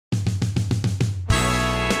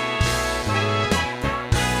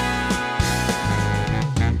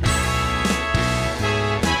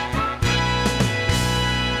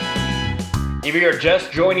If you're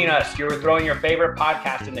just joining us, you're throwing your favorite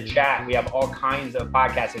podcast in the chat. We have all kinds of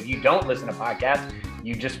podcasts. If you don't listen to podcasts,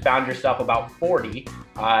 you just found yourself about 40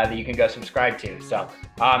 that you can go subscribe to. So,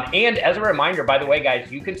 and as a reminder, by the way, guys,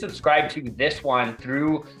 you can subscribe to this one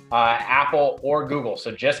through Apple or Google.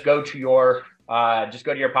 So just go to your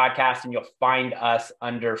podcast and you'll find us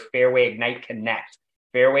under Fairway Ignite Connect.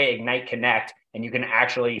 Fairway Ignite Connect, and you can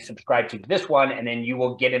actually subscribe to this one, and then you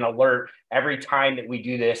will get an alert every time that we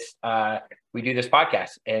do this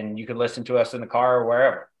podcast, and you can listen to us in the car or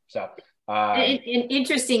wherever. So an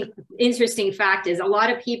interesting fact is a lot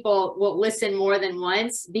of people will listen more than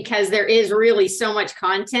once because there is really so much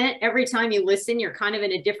content. Every time you listen, you're kind of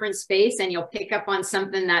in a different space and you'll pick up on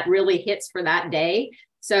something that really hits for that day.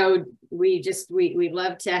 So we'd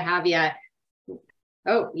love to have you.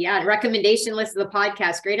 Oh yeah. Recommendation list of the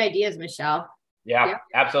podcast. Great ideas, Michelle. Yeah,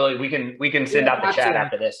 absolutely. We can send out the chat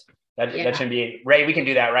after this. That should be Ray. We can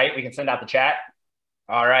do that, right? We can send out the chat.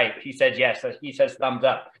 All right. He said yes. He says thumbs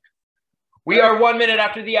up. We are 1 minute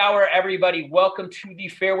after the hour, everybody. Welcome to the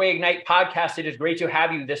Fairway Ignite podcast. It is great to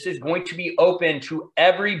have you. This is going to be open to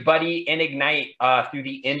everybody in Ignite through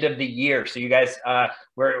the end of the year. So you guys,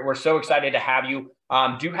 we're so excited to have you.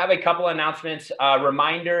 Do have a couple announcements.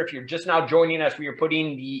 Reminder, if you're just now joining us, we are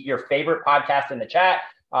putting your favorite podcast in the chat.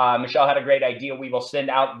 Michelle had a great idea. We will send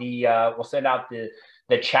out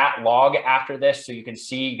the chat log after this, so you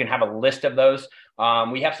can have a list of those.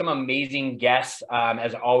 We have some amazing guests.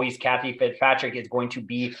 As always, Kathy Fitzpatrick is going to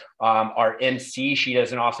be our MC. She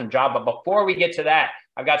does an awesome job. But before we get to that,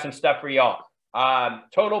 I've got some stuff for y'all.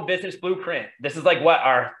 Total Business Blueprint. This is like what,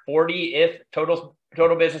 our 40th Total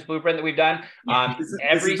Business Blueprint that we've done.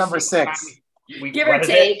 This is number 6. Give or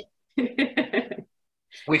take.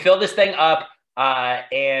 We fill this thing up.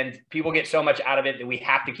 And people get so much out of it that we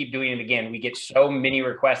have to keep doing it again. We get so many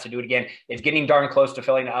requests to do it again. It's getting darn close to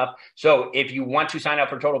filling it up. So if you want to sign up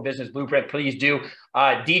for Total Business Blueprint, please do.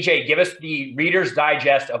 DJ, give us the Reader's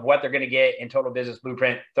Digest of what they're going to get in Total Business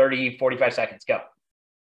Blueprint. 30, 45 seconds. Go.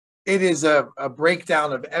 It is a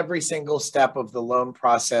breakdown of every single step of the loan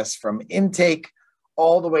process from intake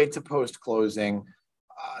all the way to post-closing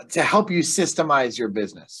to help you systemize your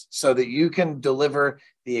business so that you can deliver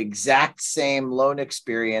the exact same loan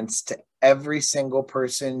experience to every single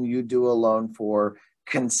person you do a loan for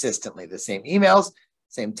consistently. The same emails,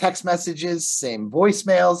 same text messages, same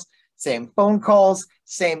voicemails, same phone calls,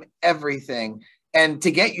 same everything. And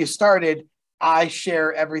to get you started, I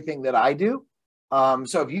share everything that I do.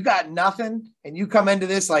 So if you got nothing and you come into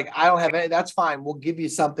this like, I don't have any, that's fine. We'll give you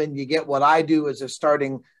something. You get what I do as a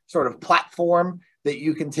starting sort of platform that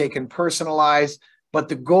you can take and personalize. But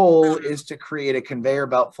the goal is to create a conveyor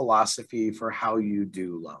belt philosophy for how you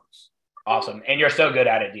do loans. Awesome. And you're so good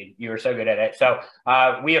at it, dude. You are so good at it. So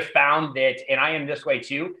we have found that, and I am this way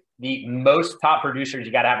too, the most top producers,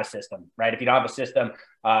 you got to have a system, right? If you don't have a system,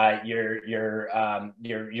 you're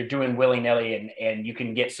doing willy-nilly, and you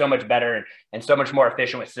can get so much better and so much more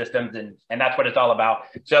efficient with systems, and that's what it's all about.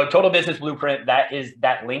 So Total Business Blueprint,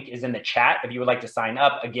 that link is in the chat if you would like to sign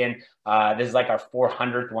up. Again, this is like our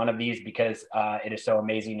 400th one of these because it is so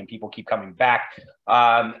amazing and people keep coming back.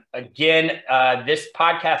 Again, this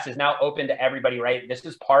podcast is now open to everybody, right? This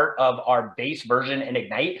is part of our base version in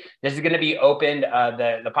Ignite. This is going to be opened.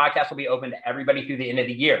 The podcast will be open to everybody through the end of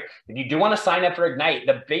the year. If you do want to sign up for Ignite,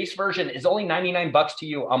 the base version is only $99 to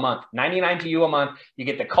you a month. $99 to you a month. You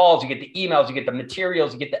get the calls, you get the emails, you get the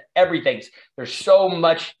materials, you get the everything. There's so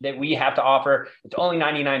much that we have to offer. It's only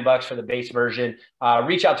 $99 for the base version.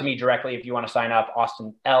 Reach out to me directly if you want to sign up.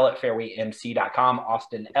 Austin L at fairwaymc.com.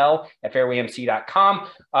 Austin L at fairwaymc.com.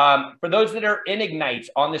 For those that are in Ignite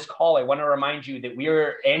on this call, I want to remind you that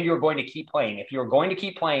you're going to keep playing. If you're going to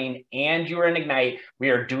keep playing and you're in Ignite, we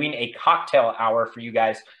are doing a cocktail hour for you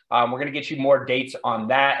guys. We're going to get you more dates on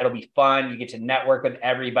that. It'll be fun. You get to network with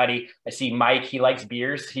everybody. I see Mike, he likes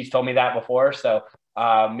beers. He's told me that before. So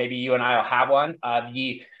maybe you and I will have one.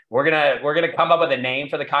 We're gonna come up with a name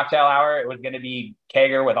for the cocktail hour. It was gonna be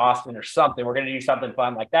Kager with Austin or something. We're gonna do something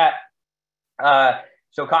fun like that.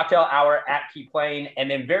 So cocktail hour at Keep Playing. And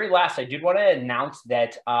then very last, I did want to announce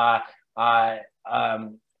that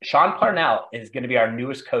Sean Parnell is going to be our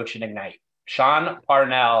newest coach in Ignite. Sean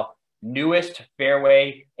Parnell, newest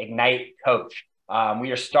Fairway Ignite coach.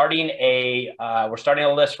 We're starting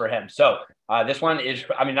a list for him. So this one is,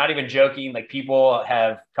 I mean, not even joking. Like, people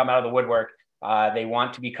have come out of the woodwork. They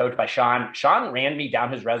want to be coached by Sean. Sean ran me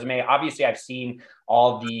down his resume. Obviously, I've seen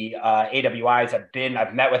all the AWIs.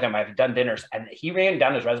 I've met with him. I've done dinners, and he ran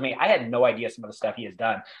down his resume. I had no idea some of the stuff he has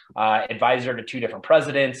done. Advisor to 2 different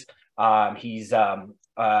presidents. He's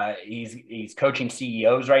He's coaching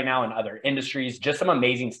CEOs right now in other industries, just some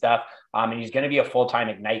amazing stuff. And he's going to be a full-time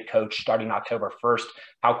Ignite coach starting October 1st.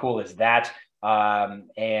 How cool is that?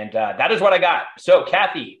 That is what I got. So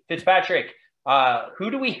Kathy Fitzpatrick,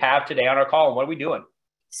 who do we have today on our call and what are we doing?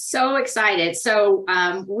 So excited. So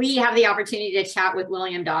we have the opportunity to chat with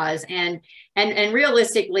William Dawes, and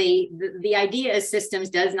realistically, the idea of systems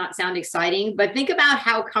does not sound exciting, but think about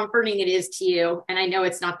how comforting it is to you. And I know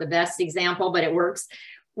it's not the best example, but it works.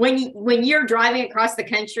 When you're driving across the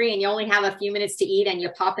country and you only have a few minutes to eat and you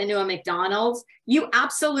pop into a McDonald's, you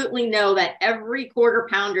absolutely know that every quarter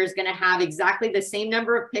pounder is going to have exactly the same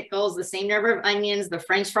number of pickles, the same number of onions, the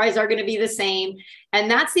French fries are going to be the same. And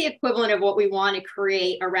that's the equivalent of what we want to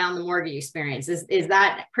create around the mortgage experience. Is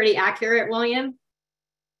that pretty accurate, William?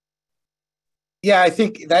 Yeah, I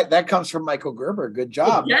think that comes from Michael Gerber. Good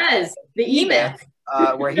job. It does. The E-Myth.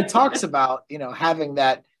 Where he talks about, having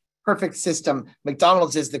that perfect system.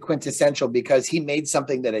 McDonald's is the quintessential because he made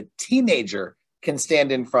something that a teenager can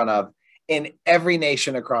stand in front of in every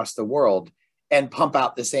nation across the world and pump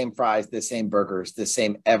out the same fries, the same burgers, the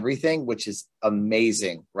same everything, which is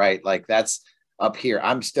amazing, right? Like that's up here.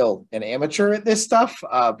 I'm still an amateur at this stuff,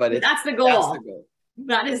 but that's the goal. That's the goal.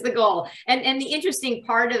 That is the goal. And the interesting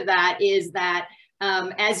part of that is that,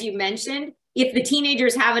 as you mentioned, if the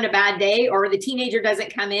teenager's having a bad day or the teenager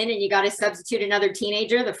doesn't come in and you got to substitute another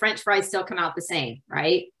teenager, the French fries still come out the same,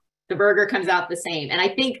 right? The burger comes out the same. And I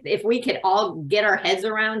think if we could all get our heads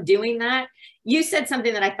around doing that, you said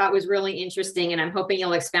something that I thought was really interesting, and I'm hoping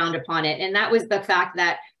you'll expound upon it. And that was the fact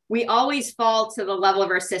that we always fall to the level of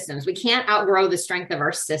our systems. We can't outgrow the strength of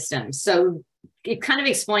our systems. So it kind of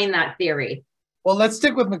explained that theory. Well, let's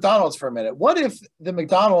stick with McDonald's for a minute. What if the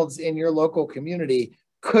McDonald's in your local community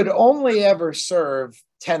could only ever serve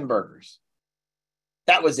 10 burgers?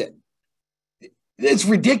 That was it. It's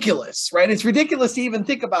ridiculous, right? It's ridiculous to even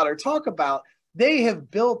think about or talk about. They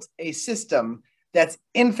have built a system that's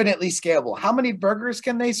infinitely scalable. How many burgers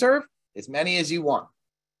can they serve? As many as you want.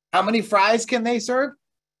 How many fries can they serve?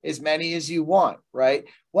 As many as you want, right?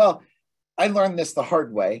 Well, I learned this the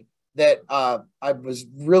hard way, that I was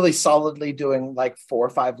really solidly doing like 4 or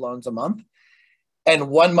 5 loans a month. And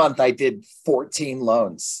one month I did 14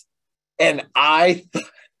 loans. And I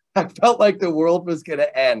felt like the world was going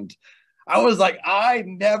to end. I was like, I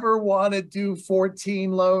never want to do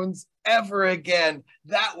 14 loans ever again.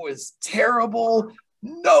 That was terrible.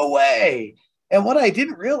 No way. And what I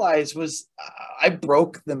didn't realize was I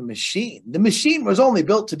broke the machine. The machine was only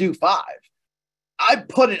built to do 5.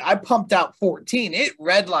 I pumped out 14. It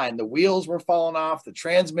redlined. The wheels were falling off. The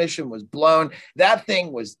transmission was blown. That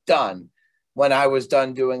thing was done when I was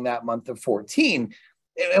done doing that month of 14.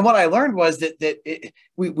 And what I learned was that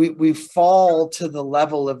we fall to the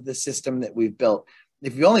level of the system that we've built.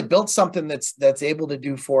 If you only built something that's able to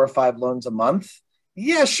do 4 or 5 loans a month,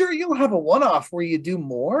 yeah, sure, you'll have a one-off where you do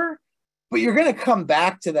more, but you're going to come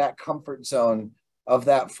back to that comfort zone of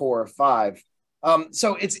that 4 or 5.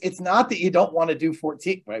 So it's not that you don't want to do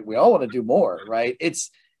 14, right? We all want to do more, right?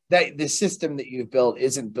 It's that the system that you've built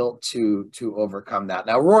isn't built to overcome that.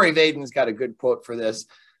 Now, Rory Vaden's got a good quote for this.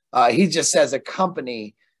 He just says a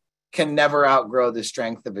company can never outgrow the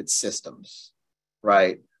strength of its systems,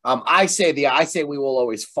 right? I say we will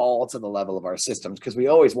always fall to the level of our systems because we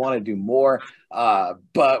always want to do more,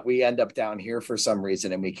 but we end up down here for some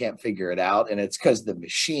reason and we can't figure it out. And it's because the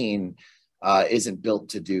machine isn't built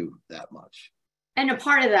to do that much. And a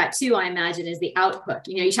part of that too, I imagine, is the output.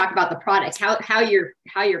 You talk about the products, how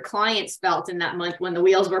your clients felt in that month when the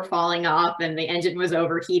wheels were falling off and the engine was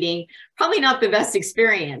overheating. Probably not the best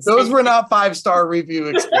experience. Those were not 5-star review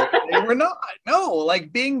experience. They were not. No,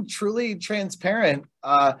 like being truly transparent.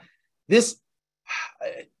 At this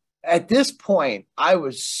point, I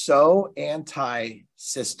was so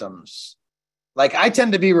anti-systems. Like I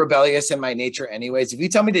tend to be rebellious in my nature anyways. If you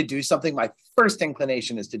tell me to do something, my first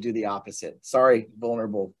inclination is to do the opposite. Sorry,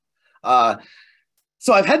 vulnerable.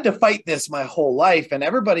 So I've had to fight this my whole life. And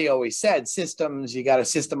everybody always said systems, you got to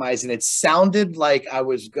systemize. And it sounded like I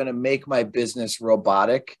was going to make my business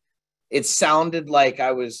robotic. It sounded like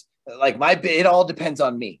I was like it all depends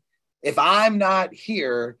on me. If I'm not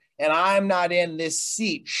here and I'm not in this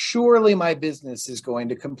seat, surely my business is going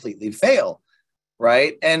to completely fail.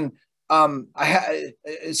 Right. And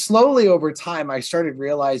slowly over time, I started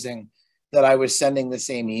realizing that I was sending the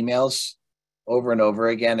same emails over and over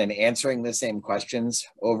again and answering the same questions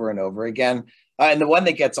over and over again. And the one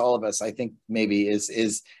that gets all of us, I think maybe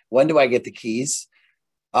is when do I get the keys?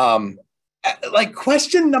 Like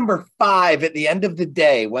question number 5 at the end of the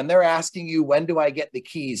day, when they're asking you, when do I get the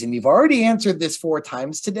keys? And you've already answered this 4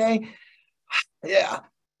 times today. Yeah.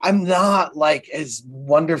 I'm not like as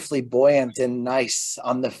wonderfully buoyant and nice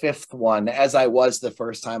on the fifth one as I was the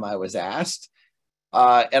first time I was asked.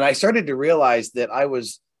 And I started to realize that I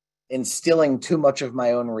was instilling too much of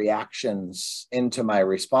my own reactions into my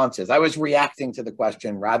responses. I was reacting to the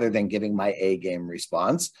question rather than giving my A game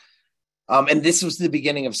response. And this was the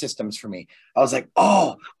beginning of systems for me. I was like,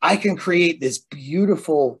 oh, I can create this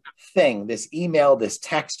beautiful thing, this email, this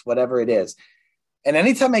text, whatever it is. And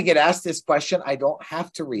anytime I get asked this question, I don't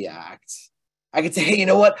have to react. I can say, hey, you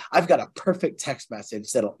know what? I've got a perfect text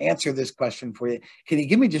message that'll answer this question for you. Can you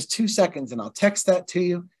give me just 2 seconds and I'll text that to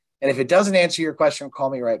you? And if it doesn't answer your question,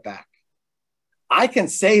 call me right back. I can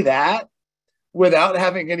say that without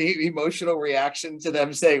having any emotional reaction to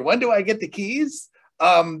them saying, when do I get the keys?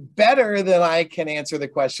 Better than I can answer the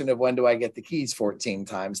question of when do I get the keys 14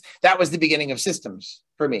 times. That was the beginning of systems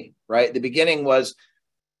for me, right? The beginning was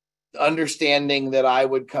understanding that I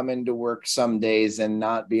would come into work some days and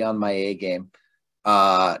not be on my A game.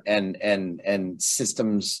 And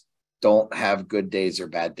systems don't have good days or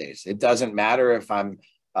bad days. It doesn't matter if I'm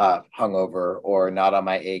hungover or not on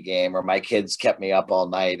my A game or my kids kept me up all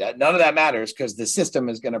night. None of that matters because the system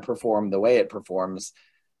is going to perform the way it performs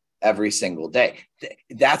every single day.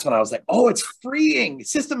 That's when I was like, oh, it's freeing.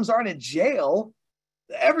 Systems aren't a jail.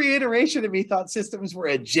 Every iteration of me thought systems were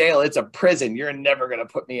a jail. It's a prison. You're never going to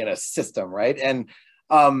put me in a system, right? And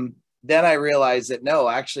then I realized that no,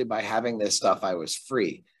 actually by having this stuff, I was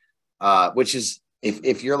free, which is,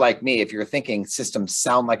 if you're like me, if you're thinking systems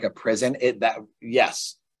sound like a prison,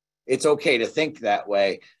 yes, it's okay to think that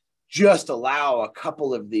way. Just allow a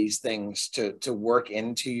couple of these things to work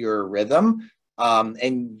into your rhythm.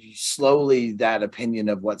 And slowly that opinion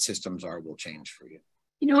of what systems are will change for you.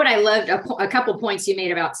 You know what I loved? A couple points you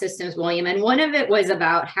made about systems, William, and one of it was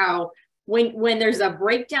about how when there's a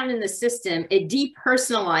breakdown in the system, it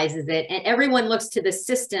depersonalizes it and everyone looks to the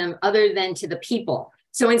system other than to the people.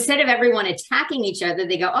 So instead of everyone attacking each other,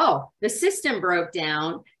 they go, oh, the system broke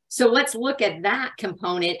down. So let's look at that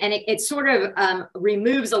component. And it sort of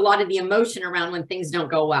removes a lot of the emotion around when things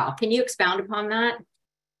don't go well. Can you expound upon that?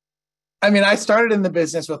 I mean, I started in the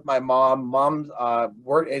business with my mom. Mom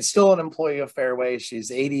is still an employee of Fairway.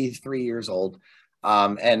 She's 83 years old.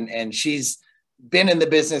 And she's been in the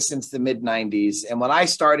business since the mid 90s. And when I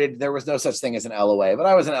started, there was no such thing as an LOA, but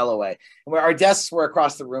I was an LOA. And where our desks were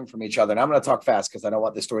across the room from each other. And I'm going to talk fast because I don't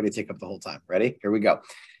want the story to take up the whole time. Ready? Here we go.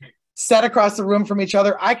 Sat across the room from each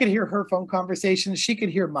other. I could hear her phone conversations. She could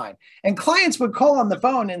hear mine. And clients would call on the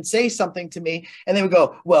phone and say something to me. And they would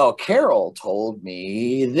go, well, Carol told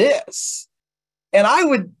me this. And I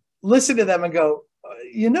would listen to them and go,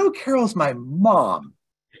 you know, Carol's my mom,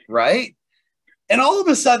 right? And all of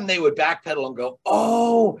a sudden they would backpedal and go,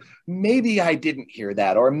 oh, maybe I didn't hear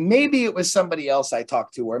that. Or maybe it was somebody else I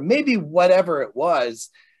talked to, or maybe whatever it was.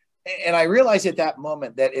 And I realized at that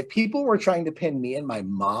moment that if people were trying to pin me and my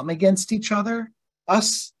mom against each other,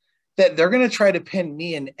 that they're going to try to pin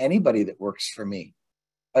me and anybody that works for me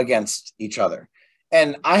against each other.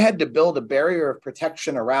 And I had to build a barrier of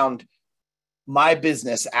protection around my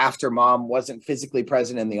business after mom wasn't physically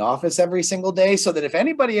present in the office every single day, so that if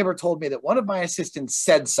anybody ever told me that one of my assistants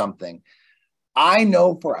said something, I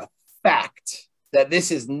know for a fact that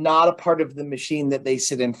this is not a part of the machine that they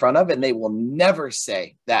sit in front of, and they will never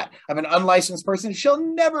say that. I'm an unlicensed person.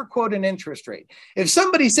 She'll never quote an interest rate. If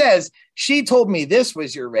somebody says, she told me this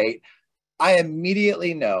was your rate, I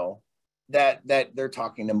immediately know that they're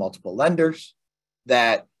talking to multiple lenders,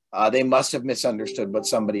 that they must have misunderstood what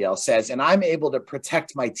somebody else says. And I'm able to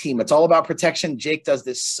protect my team. It's all about protection. Jake does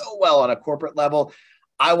this so well on a corporate level.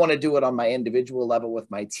 I want to do it on my individual level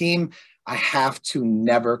with my team. I have to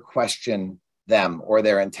never question them or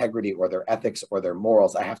their integrity or their ethics or their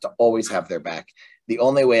morals. I have to always have their back. The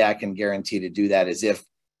only way I can guarantee to do that is if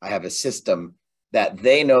I have a system that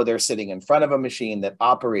they know they're sitting in front of a machine that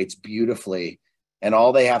operates beautifully, and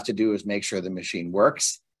all they have to do is make sure the machine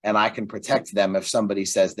works, and I can protect them if somebody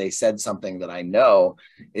says they said something that I know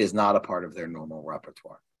is not a part of their normal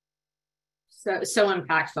repertoire. So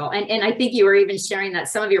impactful. And I think you were even sharing that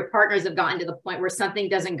some of your partners have gotten to the point where something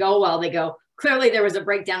doesn't go well. They go, clearly there was a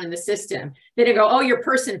breakdown in the system. Then they go, oh, your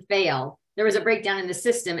person failed. There was a breakdown in the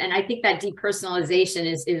system. And I think that depersonalization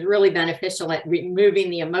is really beneficial at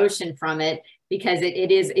removing the emotion from it, because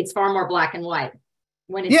it's far more black and white.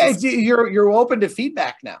 When it's you're open to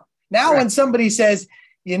feedback now. Now, right. When somebody says,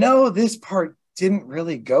 you know, this part didn't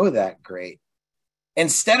really go that great,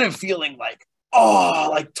 instead of feeling like, oh,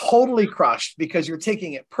 like totally crushed because you're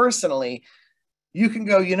taking it personally, you can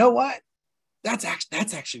go, you know what? That's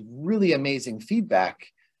actually really amazing feedback.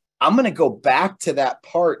 I'm going to go back to that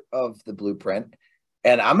part of the blueprint,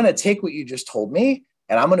 and I'm going to take what you just told me,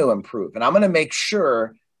 and I'm going to improve. And I'm going to make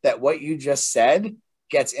sure that what you just said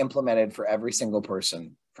gets implemented for every single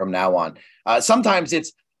person from now on. Sometimes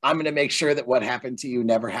it's, I'm going to make sure that what happened to you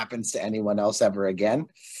never happens to anyone else ever again.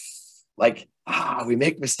 Like, we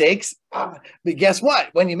make mistakes. But guess what?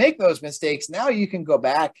 When you make those mistakes, now you can go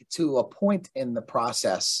back to a point in the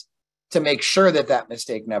process to make sure that that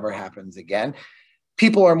mistake never happens again.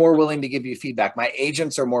 People are more willing to give you feedback. My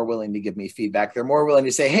agents are more willing to give me feedback. They're more willing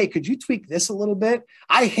to say, hey, could you tweak this a little bit?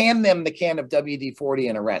 I hand them the can of WD-40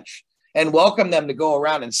 and a wrench and welcome them to go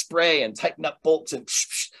around and spray and tighten up bolts. And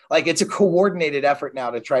like, it's a coordinated effort now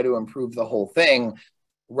to try to improve the whole thing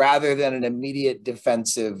rather than an immediate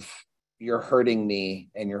defensive, you're hurting me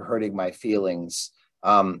and you're hurting my feelings,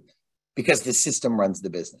 because the system runs the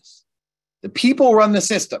business. The people run the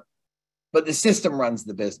system. But the system runs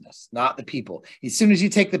the business, not the people. As soon as you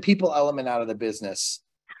take the people element out of the business,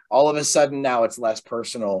 all of a sudden now it's less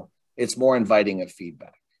personal. It's more inviting of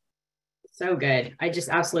feedback. So good. I just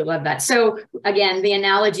absolutely love that. So again, the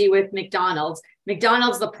analogy with McDonald's,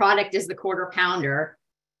 the product is the quarter pounder.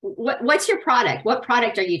 What's your product? What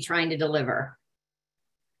product are you trying to deliver?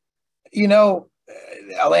 You know,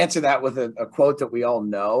 I'll answer that with a quote that we all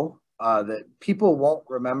know, that people won't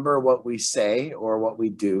remember what we say or what we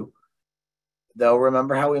do. They'll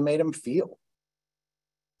remember how we made them feel.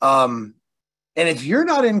 And if you're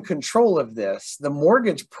not in control of this, the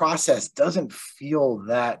mortgage process doesn't feel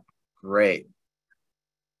that great.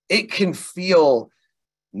 It can feel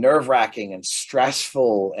nerve-wracking and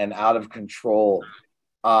stressful and out of control.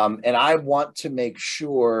 And I want to make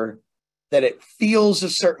sure that it feels a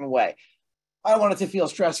certain way. I want it to feel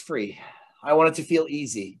stress-free. I want it to feel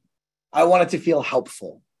easy. I want it to feel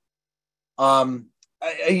helpful.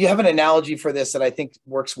 You have an analogy for this that I think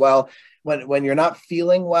works well. When you're not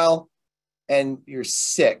feeling well and you're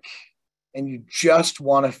sick and you just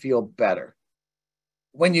want to feel better.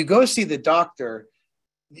 When you go see the doctor,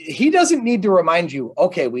 he doesn't need to remind you,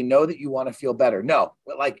 okay, we know that you want to feel better. No,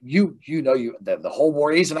 like the whole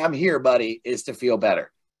reason I'm here, buddy, is to feel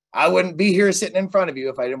better. I wouldn't be here sitting in front of you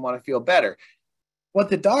if I didn't want to feel better. What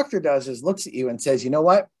the doctor does is looks at you and says, you know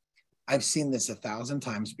what? I've seen this 1,000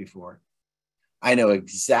 times before. I know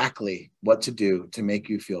exactly what to do to make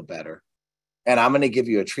you feel better. And I'm going to give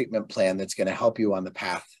you a treatment plan that's going to help you on the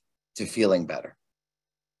path to feeling better.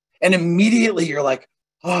 And immediately you're like,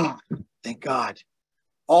 oh, thank God.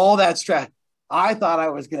 All that stress. I thought I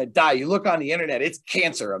was going to die. You look on the internet, it's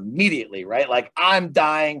cancer immediately, right? Like I'm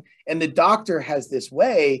dying. And the doctor has this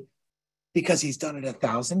way, because he's done it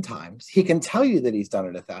 1,000 times. He can tell you that he's done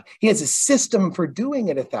it 1,000. He has a system for doing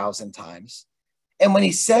it 1,000 times. And when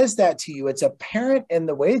he says that to you, it's apparent in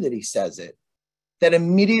the way that he says it, that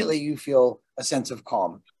immediately you feel a sense of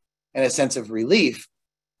calm and a sense of relief.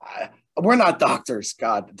 We're not doctors,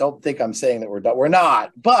 God, don't think I'm saying that we're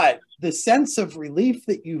not, but the sense of relief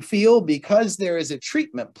that you feel because there is a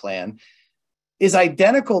treatment plan is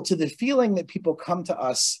identical to the feeling that people come to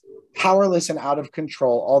us powerless and out of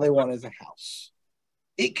control. All they want is a house.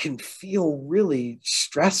 It can feel really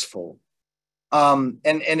stressful. And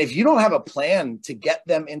if you don't have a plan to get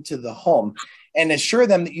them into the home and assure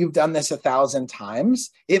them that you've done this 1,000 times,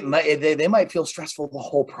 they might feel stressful the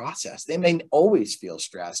whole process. They may always feel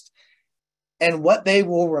stressed. And what they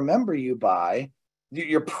will remember you by,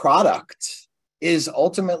 your product, is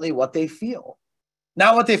ultimately what they feel.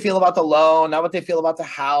 Not what they feel about the loan, not what they feel about the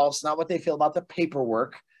house, not what they feel about the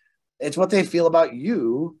paperwork. It's what they feel about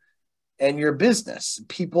you and your business.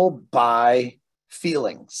 People buy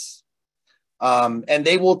feelings. And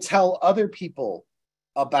they will tell other people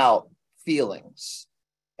about feelings.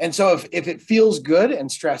 And so if it feels good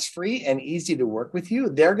and stress-free and easy to work with you,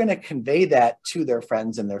 they're going to convey that to their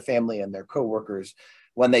friends and their family and their coworkers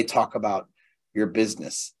when they talk about your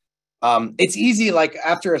business. It's easy, like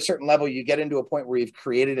after a certain level, you get into a point where you've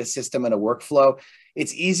created a system and a workflow.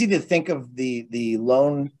 It's easy to think of the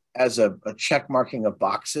loan as a check marking of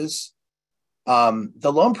boxes.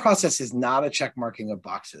 The loan process is not a check marking of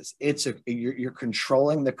boxes. You're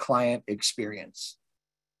controlling the client experience.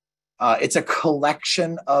 It's a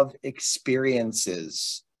collection of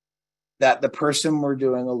experiences that the person we're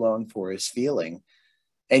doing a loan for is feeling,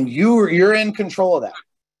 and you're in control of that.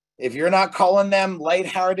 If you're not calling them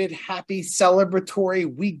lighthearted, happy,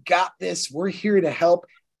 celebratory, we got this, we're here to help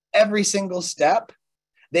every single step,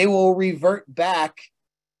 they will revert back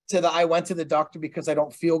to I went to the doctor because I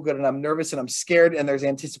don't feel good and I'm nervous and I'm scared and there's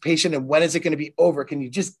anticipation. And when is it going to be over? Can you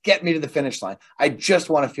just get me to the finish line? I just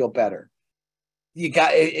want to feel better.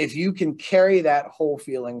 If you can carry that whole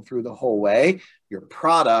feeling through the whole way, your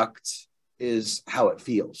product is how it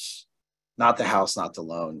feels, not the house, not the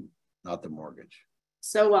loan, not the mortgage.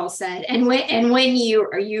 So well said. And when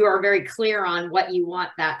you are very clear on what you want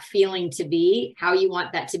that feeling to be, how you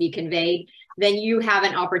want that to be conveyed, then you have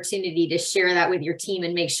an opportunity to share that with your team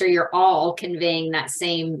and make sure you're all conveying that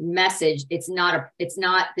same message. It's not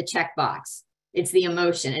the checkbox, it's the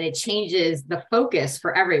emotion, and it changes the focus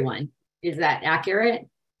for everyone. Is that accurate?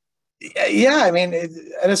 Yeah, I mean,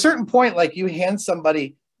 at a certain point, like you hand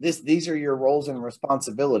somebody these are your roles and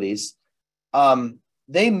responsibilities.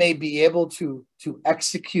 They may be able to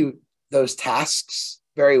execute those tasks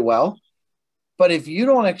very well, but if you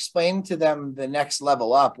don't explain to them the next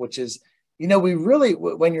level up, which is, we really,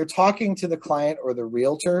 when you're talking to the client or the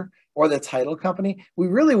realtor or the title company, we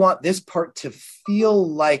really want this part to feel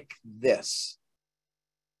like this.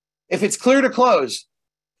 If it's clear to close,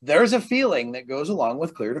 there's a feeling that goes along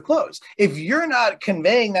with clear to close. If you're not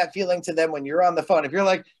conveying that feeling to them when you're on the phone, if you're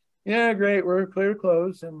like, yeah, great, we're clear to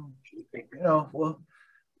close, and well,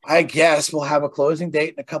 I guess we'll have a closing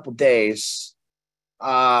date in a couple days.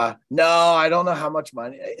 No, I don't know how much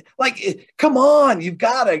money. Like, come on, you've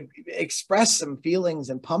got to express some feelings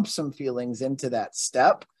and pump some feelings into that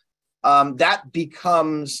step. That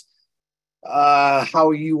becomes how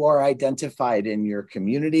you are identified in your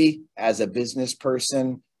community as a business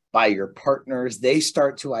person, by your partners. They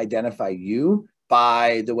start to identify you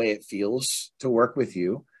by the way it feels to work with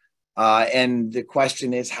you. And the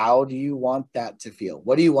question is, how do you want that to feel?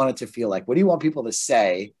 What do you want it to feel like? What do you want people to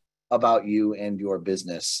say about you and your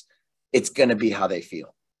business? It's going to be how they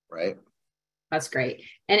feel, right? That's great.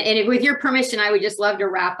 And with your permission, I would just love to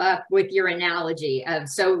wrap up with your analogy of,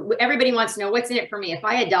 so everybody wants to know what's in it for me. If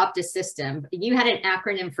I adopt a system, you had an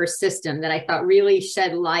acronym for system that I thought really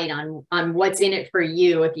shed light on what's in it for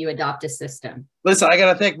you if you adopt a system. Listen, I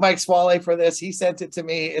got to thank Mike Swale for this. He sent it to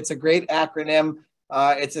me. It's a great acronym.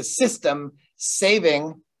 It's a system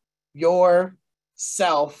saving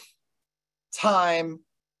yourself time,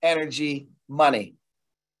 energy, money.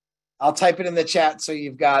 I'll type it in the chat so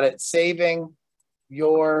you've got it. Saving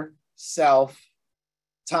yourself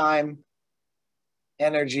time,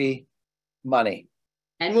 energy, money.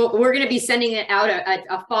 And we're going to be sending it out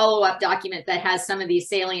a follow-up document that has some of these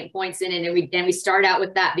salient points in it. And we start out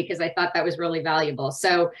with that because I thought that was really valuable.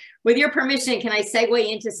 So with your permission, can I segue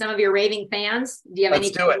into some of your raving fans? Do you have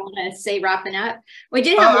anything you want to say wrapping up? We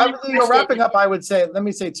did have wrapping up, I would say, let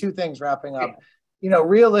me say two things wrapping up.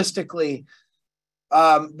 Realistically,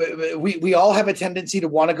 we all have a tendency to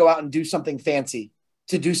want to go out and do something fancy,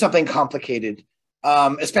 to do something complicated,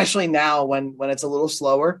 especially now when it's a little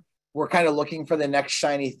slower. We're kind of looking for the next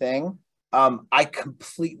shiny thing. I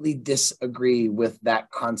completely disagree with that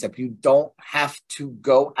concept. You don't have to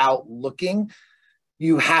go out looking.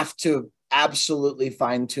 You have to absolutely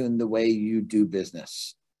fine-tune the way you do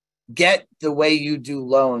business. Get the way you do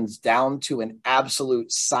loans down to an absolute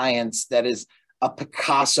science that is a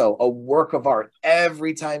Picasso, a work of art.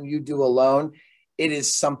 Every time you do a loan, it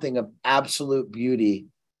is something of absolute beauty,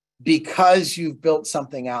 because you've built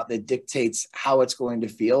something out that dictates how it's going to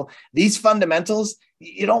feel. These fundamentals,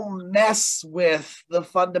 you don't mess with the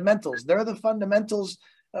fundamentals. They're the fundamentals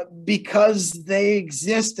because they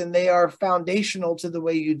exist and they are foundational to the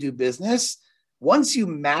way you do business. Once you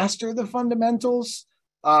master the fundamentals,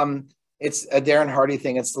 it's a Darren Hardy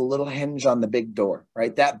thing. It's the little hinge on the big door,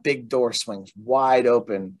 right? That big door swings wide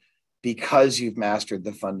open because you've mastered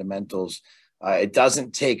the fundamentals. It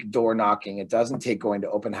doesn't take door knocking. It doesn't take going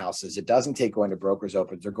to open houses. It doesn't take going to brokers'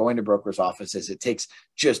 opens or going to brokers' offices. It takes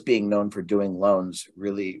just being known for doing loans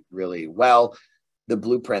really, really well. The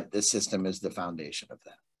blueprint, this system is the foundation of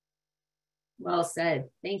that. Well said.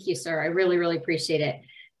 Thank you, sir. I really, really appreciate it.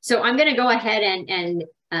 So I'm going to go ahead and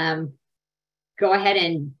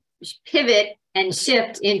pivot and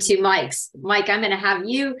shift into Mike's. Mike, I'm going to have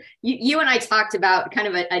you and I talked about kind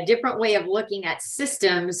of a different way of looking at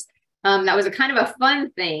systems. That was a kind of a fun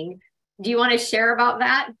thing. Do you want to share about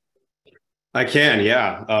that? I can,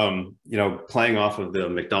 yeah. Playing off of the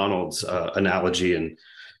McDonald's analogy and,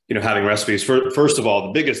 having recipes. First of all,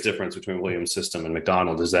 the biggest difference between Williams' system and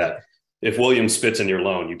McDonald's is that if Williams spits in your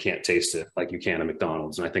loan, you can't taste it like you can at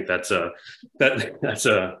McDonald's. And I think that's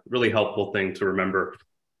a really helpful thing to remember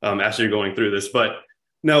as you're going through this. But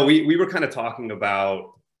no, we were kind of talking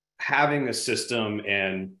about having a system,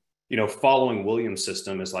 and following Williams'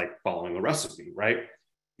 system is like following a recipe, right?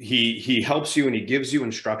 He helps you and he gives you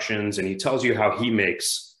instructions and he tells you how he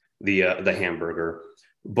makes the hamburger.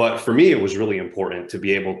 But for me, it was really important to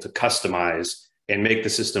be able to customize and make the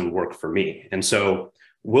system work for me. And so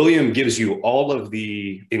William gives you all of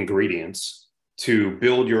the ingredients to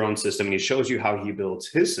build your own system, and he shows you how he builds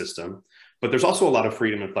his system. But there's also a lot of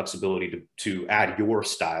freedom and flexibility to add your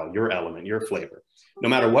style, your element, your flavor. No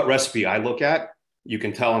matter what recipe I look at, you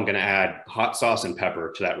can tell I'm going to add hot sauce and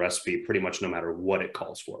pepper to that recipe pretty much no matter what it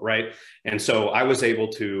calls for, right? And so I was able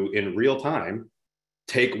to, in real time,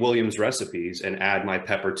 take Williams recipes and add my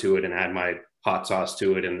pepper to it and add my hot sauce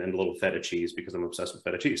to it and a little feta cheese, because I'm obsessed with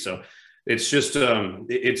feta cheese. So it's just,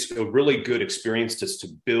 it's a really good experience to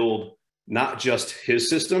build not just his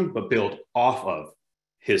system, but build off of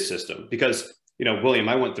his system. Because, you know, William,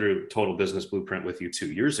 I went through Total Business Blueprint with you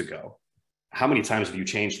 2 years ago. How many times have you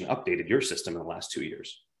changed and updated your system in the last 2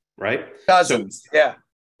 years, right? Dozens, so yeah.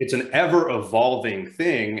 It's an ever evolving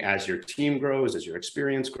thing as your team grows, as your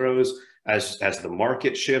experience grows, as the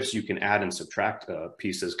market shifts. You can add and subtract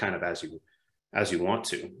pieces kind of as you want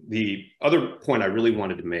to. The other point I really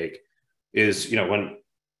wanted to make is, you know, when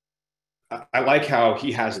I like how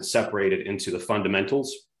he has it separated into the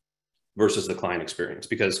fundamentals versus the client experience,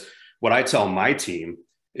 because what I tell my team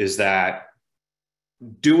is that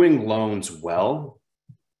doing loans well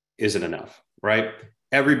isn't enough, right?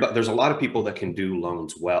 There's a lot of people that can do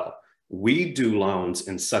loans well. We do loans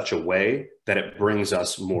in such a way that it brings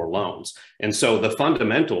us more loans. And so the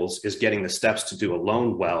fundamentals is getting the steps to do a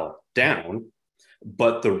loan well down.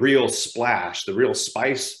 But the real splash, the real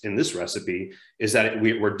spice in this recipe is that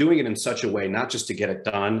we're doing it in such a way, not just to get it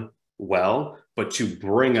done well, but to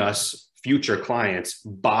bring us future clients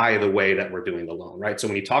by the way that we're doing the loan, right? So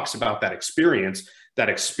when he talks about that experience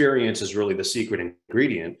is really the secret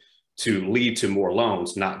ingredient to lead to more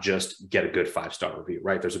loans, not just get a good 5-star review,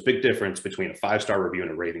 right? There's a big difference between a 5-star review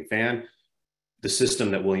and a raving fan. The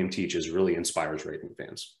system that William teaches really inspires raving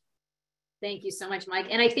fans. Thank you so much, Mike.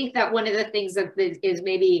 And I think that one of the things that is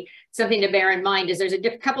maybe something to bear in mind is there's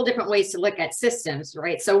a couple different ways to look at systems,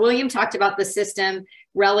 right? So William talked about the system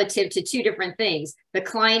relative to two different things, the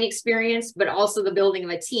client experience, but also the building of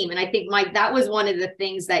a team. And I think, Mike, that was one of the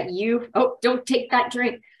things that don't take that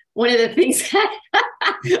drink. One of the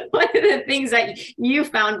things that you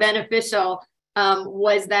found beneficial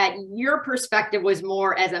was that your perspective was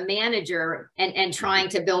more as a manager and trying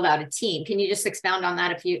to build out a team. Can you just expound on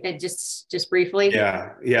that just briefly?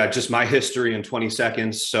 Yeah. Just my history in 20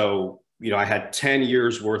 seconds. So, you know, I had 10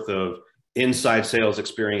 years worth of inside sales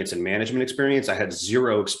experience and management experience. I had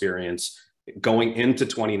 0 experience going into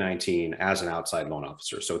 2019 as an outside loan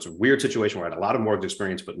officer. So it's a weird situation where I had a lot of mortgage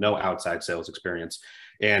experience, but no outside sales experience.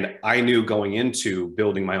 And I knew going into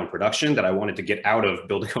building my own production that I wanted to get out of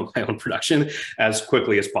building my own production as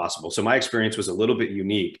quickly as possible. So my experience was a little bit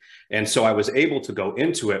unique. And so I was able to go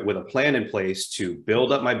into it with a plan in place to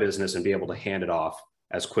build up my business and be able to hand it off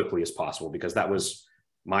as quickly as possible, because that was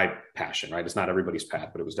my passion, right? It's not everybody's path,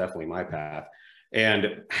 but it was definitely my path.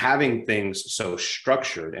 And having things so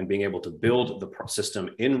structured and being able to build the system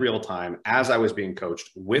in real time as I was being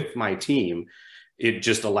coached with my team, it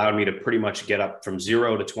just allowed me to pretty much get up from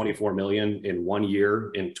 0 to 24 million in 1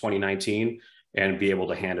 year in 2019 and be able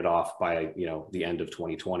to hand it off by, you know, the end of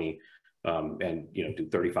 2020 and, you know, do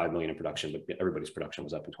 35 million in production, but everybody's production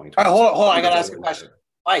was up in 2020. All right, hold on. I got to ask a question.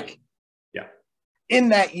 Mike. Yeah. In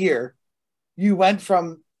that year, you went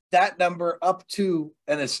from that number up to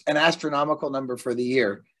an astronomical number for the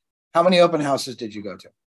year. How many open houses did you go to?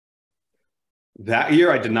 That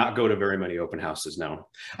year, I did not go to very many open houses. No,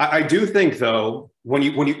 I do think though,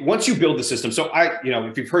 once you build the system. So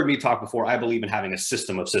if you've heard me talk before, I believe in having a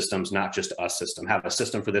system of systems, not just a system. Have a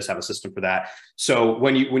system for this, have a system for that. So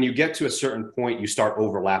when you get to a certain point, you start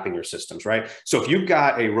overlapping your systems, right? So if you've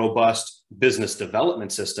got a robust business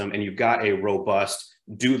development system and you've got a robust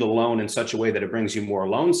do the loan in such a way that it brings you more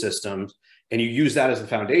loan systems, and you use that as the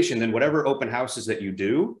foundation, then whatever open houses that you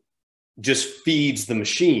do just feeds the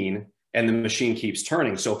machine. And the machine keeps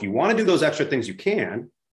turning. So if you want to do those extra things, you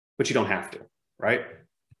can, but you don't have to, right?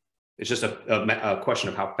 It's just a question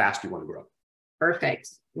of how fast you want to grow. Perfect.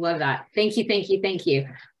 Love that. Thank you, thank you, thank you.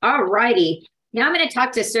 All righty. Now I'm going to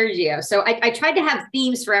talk to Sergio. So I tried to have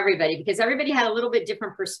themes for everybody because everybody had a little bit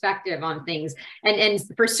different perspective on things. And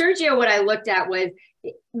for Sergio, what I looked at was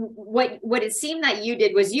what it seemed that you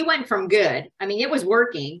did was you went from good. I mean, it was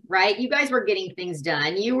working, right? You guys were getting things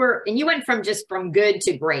done. You went from good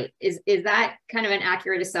to great. Is that kind of an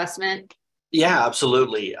accurate assessment? Yeah,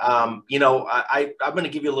 absolutely. I'm going to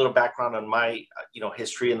give you a little background on my,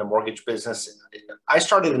 history in the mortgage business. I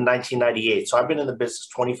started in 1998, so I've been in the business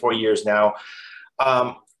 24 years now.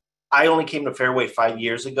 I only came to Fairway 5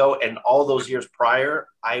 years ago, and all those years prior,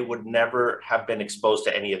 I would never have been exposed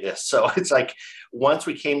to any of this. So it's like once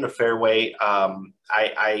we came to Fairway,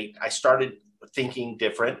 I started thinking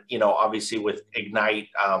different. Obviously with Ignite,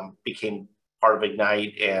 became part of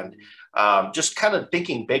Ignite, and just kind of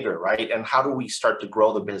thinking bigger, right? And how do we start to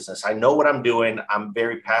grow the business? I know what I'm doing. I'm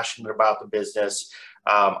very passionate about the business.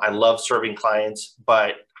 I love serving clients,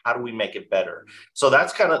 but how do we make it better? So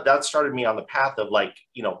that started me on the path of like,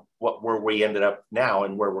 you know, where we ended up now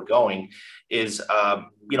and where we're going is,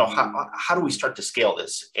 you know, how do we start to scale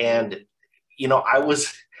this? And, you know,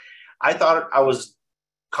 I thought I was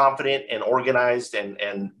confident and organized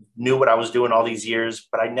and knew what I was doing all these years,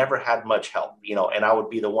 but I never had much help, you know, and I would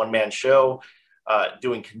be the one-man show,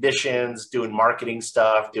 doing conditions, doing marketing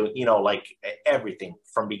stuff, doing, you know, like everything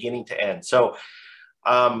from beginning to end. So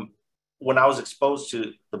when I was exposed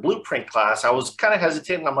to the Blueprint class, I was kind of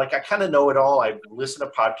hesitant. I'm like, I kind of know it all. I listen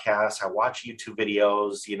to podcasts, I watch YouTube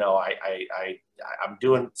videos, you know, I'm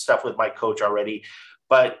doing stuff with my coach already,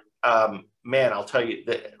 but man, I'll tell you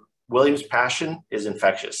that William's passion is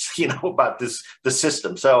infectious, you know, about the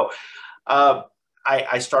system. So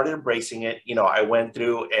I started embracing it. You know, I went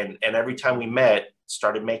through and every time we met,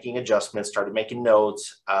 started making adjustments, started making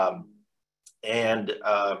notes.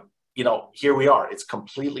 You know, here we are. It's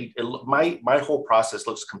completely, my whole process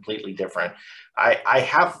looks completely different. I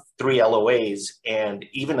have 3 LOAs, and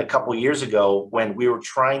even a couple of years ago when we were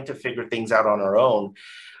trying to figure things out on our own,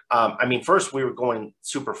 I mean, first we were going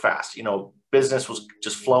super fast, you know, business was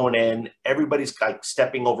just flowing in. Everybody's like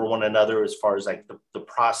stepping over one another as far as like the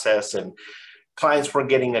process, and clients were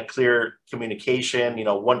getting a clear communication. You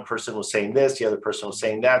know, one person was saying this, the other person was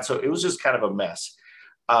saying that. So it was just kind of a mess.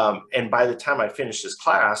 And by the time I finished this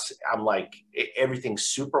class, I'm like, everything's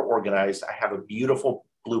super organized. I have a beautiful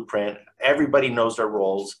blueprint. Everybody knows their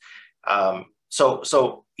roles.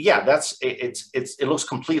 So yeah, it looks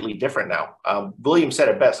completely different now. William said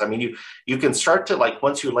it best. I mean, you can start to, like,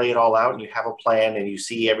 once you lay it all out and you have a plan and you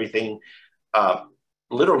see everything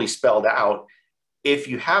literally spelled out, if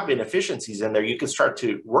you have inefficiencies in there, you can start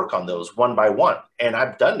to work on those one by one. And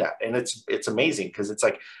I've done that. And it's amazing, because it's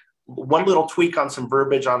like one little tweak on some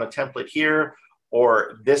verbiage on a template here,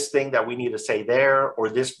 or this thing that we need to say there, or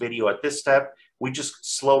this video at this step. We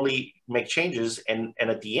just slowly make changes. And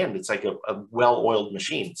at the end, it's like a well-oiled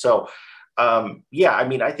machine. So yeah, I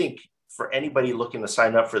mean, I think for anybody looking to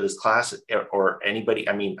sign up for this class, or anybody,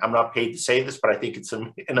 I mean, I'm not paid to say this, but I think it's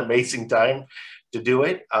an amazing time to do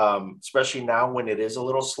it. Especially now when it is a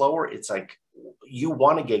little slower. It's like, you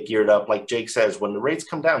want to get geared up. Like Jake says, when the rates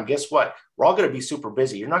come down, guess what? We're all going to be super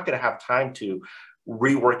busy. You're not going to have time to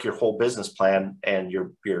rework your whole business plan and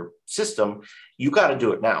your system. You got to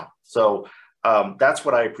do it now. So that's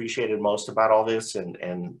what I appreciated most about all this,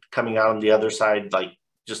 and coming out on the other side, like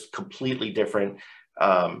just completely different,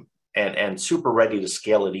 and super ready to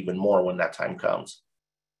scale it even more when that time comes.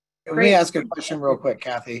 Let me ask a question real quick,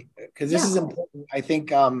 Kathy, because this is important. I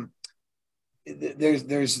think I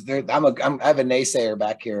have a naysayer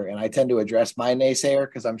back here, and I tend to address my naysayer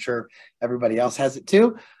because I'm sure everybody else has it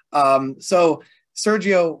too. So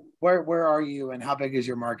Sergio, where are you, and how big is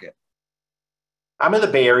your market? I'm in the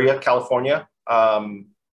Bay Area, California.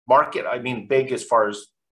 Market, I mean, big as far as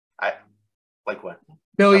like what?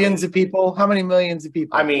 Millions of people? How many millions of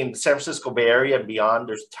people? I mean, San Francisco Bay Area and beyond,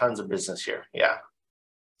 there's tons of business here. Yeah.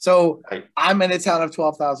 So I'm in a town of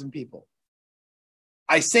 12,000 people.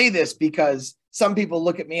 I say this because some people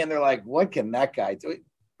look at me and they're like, what can that guy do?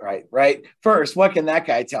 Right. First, what can that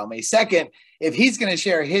guy tell me? Second, if he's going to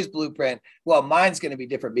share his blueprint, well, mine's going to be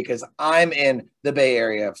different because I'm in the Bay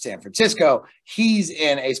Area of San Francisco. He's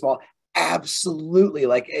in a small, absolutely.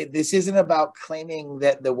 Like, this isn't about claiming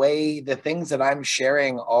that the things that I'm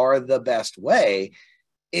sharing are the best way.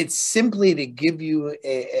 It's simply to give you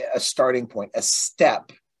a starting point, a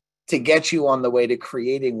step to get you on the way to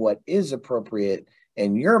creating what is appropriate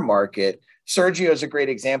in your market. Sergio is a great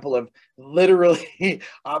example of literally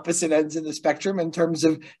opposite ends of the spectrum in terms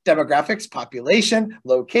of demographics, population,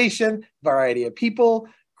 location, variety of people,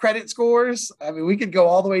 credit scores. I mean, we could go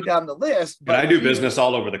all the way down the list. But I do business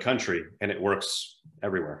all over the country, and it works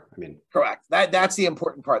everywhere. I mean, correct. That's the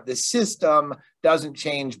important part. The system doesn't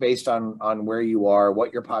change based on where you are,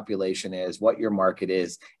 what your population is, what your market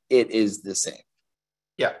is. It is the same.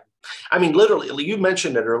 Yeah. I mean, literally, you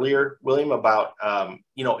mentioned it earlier, William, about,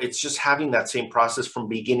 it's just having that same process from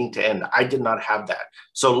beginning to end. I did not have that.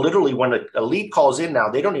 So literally when a lead calls in now,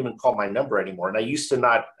 they don't even call my number anymore. And they used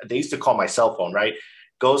to call my cell phone, right?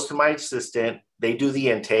 Goes to my assistant, they do the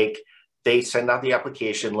intake, they send out the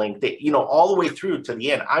application link, all the way through to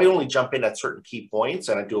the end. I only jump in at certain key points,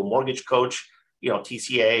 and I do a mortgage coach,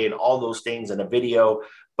 TCA and all those things, and a video.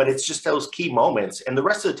 But it's just those key moments. And the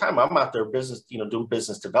rest of the time, I'm out there doing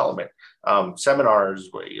business development, seminars,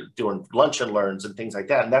 doing lunch and learns and things like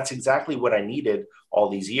that. And that's exactly what I needed all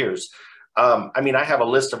these years. I mean, I have a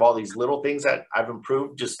list of all these little things that I've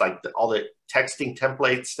improved, just like all the texting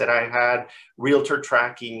templates that I had, realtor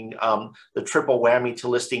tracking, the triple whammy to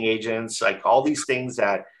listing agents, like all these things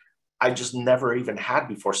that I just never even had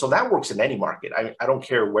before. So that works in any market. I don't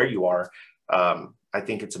care where you are. I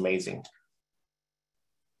think it's amazing.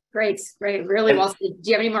 Great. Really well. Do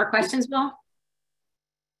you have any more questions, Bill?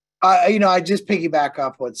 I just piggyback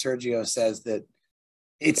off what Sergio says, that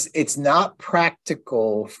it's not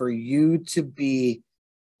practical for you to be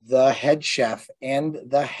the head chef and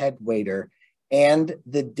the head waiter and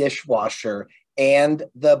the dishwasher and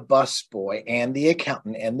the busboy and the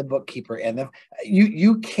accountant and the bookkeeper and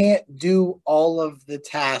you can't do all of the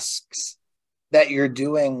tasks that you're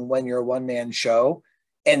doing when you're a one-man show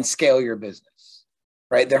and scale your business,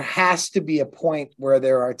 right? There has to be a point where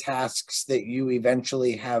there are tasks that you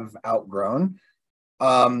eventually have outgrown.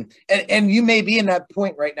 And you may be in that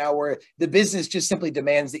point right now where the business just simply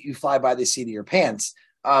demands that you fly by the seat of your pants,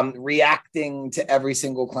 reacting to every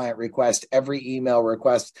single client request, every email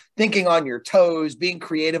request, thinking on your toes, being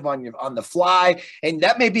creative on the fly. And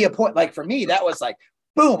that may be a point, like for me, that was like,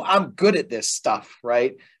 boom, I'm good at this stuff,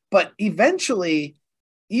 right? But eventually,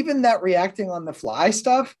 even that reacting on the fly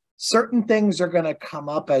stuff, certain things are going to come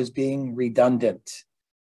up as being redundant.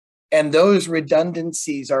 And those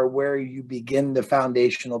redundancies are where you begin the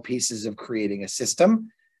foundational pieces of creating a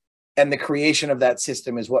system. And the creation of that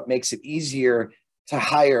system is what makes it easier to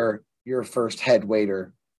hire your first head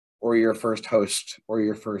waiter or your first host or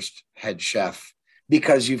your first head chef,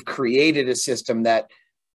 because you've created a system that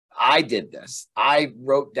I did this. I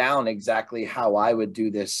wrote down exactly how I would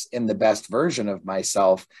do this in the best version of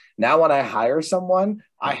myself. Now, when I hire someone,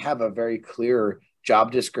 I have a very clear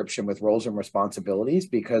job description with roles and responsibilities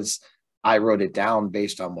because I wrote it down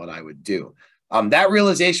based on what I would do. That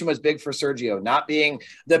realization was big for Sergio, not being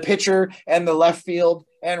the pitcher and the left field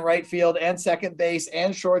and right field and second base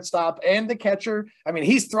and shortstop and the catcher. I mean,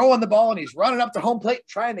 he's throwing the ball and he's running up to home plate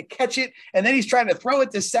trying to catch it, and then he's trying to throw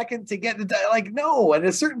it to second to get the no. At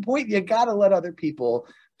a certain point, you got to let other people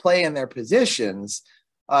play in their positions.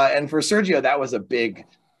 And for Sergio, that was a big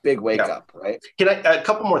wake up, right? Can I, a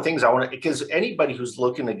couple more things I want to, because anybody who's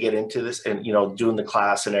looking to get into this and, doing the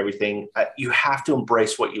class and everything, you have to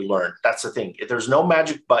embrace what you learn. That's the thing. There's no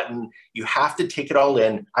magic button. You have to take it all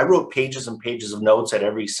in. I wrote pages and pages of notes at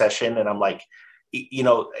every session. And I'm like,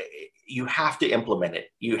 you have to implement it.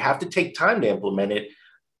 You have to take time to implement it.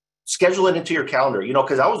 Schedule it into your calendar,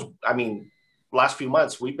 because last few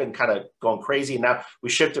months, we've been kind of going crazy. And now we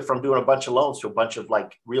shifted from doing a bunch of loans to a bunch of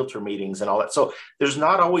like realtor meetings and all that. So there's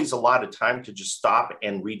not always a lot of time to just stop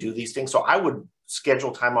and redo these things. So I would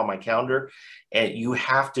schedule time on my calendar, and you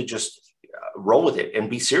have to just roll with it and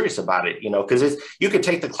be serious about it, because you could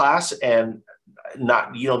take the class and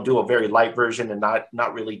not, do a very light version and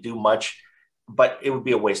not really do much, but it would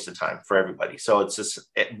be a waste of time for everybody. So it's just,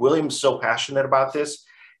 William's so passionate about this,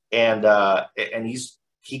 and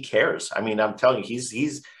he cares. I mean, I'm telling you,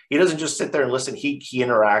 he doesn't just sit there and listen. He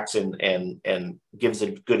interacts and gives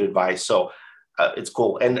it good advice. So it's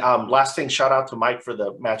cool. And last thing, shout out to Mike for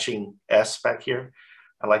the matching S back here.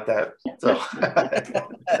 I like that.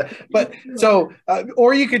 So,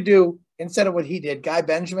 or you could do, instead of what he did, Guy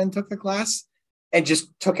Benjamin took the class and just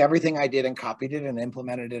took everything I did and copied it and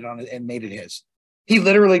implemented it on it and made it his. He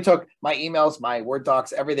literally took my emails, my Word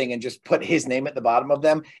docs, everything, and just put his name at the bottom of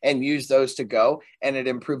them and used those to go, and it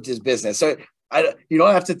improved his business. So you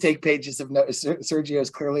don't have to take pages of notes. Sergio is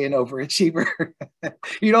clearly an overachiever.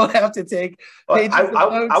 You don't have to take pages of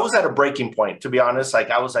notes. I was at a breaking point, to be honest.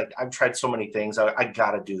 Like, I was like, I've tried so many things. I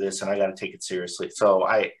got to do this, and I got to take it seriously. So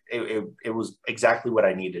it was exactly what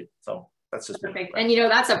I needed. So that's just perfect. And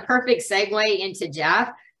that's a perfect segue into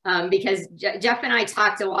Jeff, because Jeff and I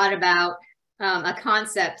talked a lot about a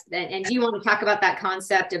concept, and do you want to talk about that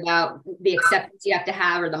concept about the acceptance you have to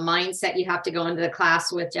have, or the mindset you have to go into the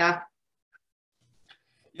class with, Jeff?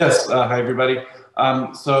 Yes. Hi, everybody.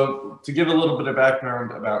 So to give a little bit of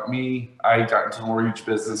background about me, I got into the mortgage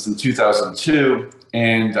business in 2002,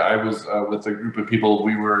 and I was with a group of people.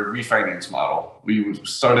 We were a refinance model. We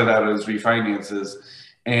started out as refinances,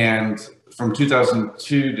 and from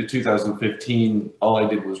 2002 to 2015, all I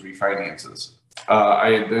did was refinances. I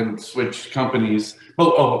had then switched companies.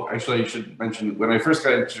 Actually, I should mention, when I first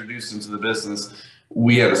got introduced into the business,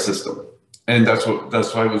 we had a system, and that's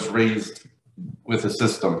why I was raised with a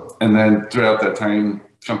system. And then throughout that time,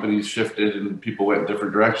 companies shifted and people went in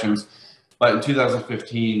different directions. But in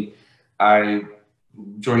 2015, I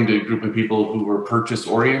joined a group of people who were purchase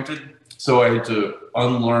oriented. So I had to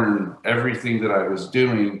unlearn everything that I was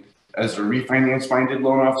doing as a refinance minded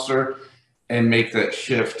loan officer and make that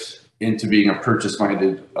shift into being a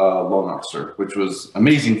purchase-minded loan officer, which was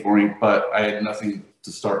amazing for me, but I had nothing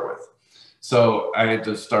to start with. So I ended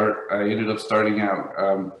up starting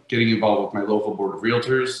out getting involved with my local board of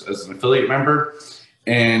realtors as an affiliate member.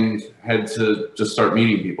 and had to just start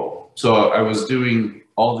meeting people. So I was doing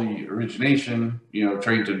all the origination,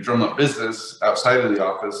 trying to drum up business outside of the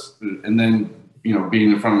office, and then,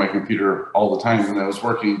 being in front of my computer all the time. And I was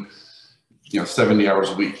working, 70 hours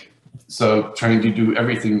a week. So trying to do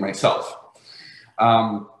everything myself,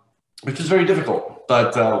 which is very difficult.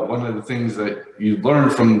 But one of the things that you learn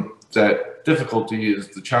from that difficulty is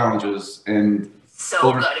the challenges and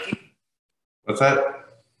good. What's that?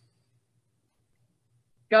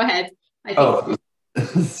 Go ahead.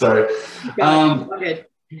 Sorry. Good.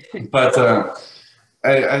 But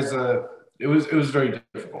it was very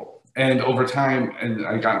difficult, and over time, and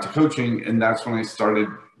I got into coaching, and that's when I started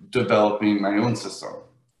developing my own system.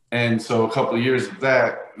 And so a couple of years of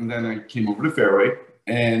that, and then I came over to Fairway,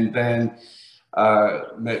 and then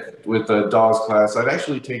met with the Dawes class. I've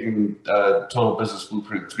actually taken Total Business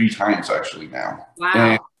Blueprint 3 times actually now.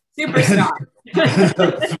 Wow. Superstar.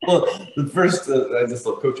 Well, the first, I just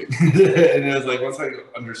love coaching. And it was like, once I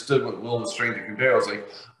understood what will and strength and compare, I was like,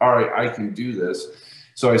 all right, I can do this.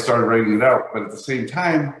 So I started writing it out. But at the same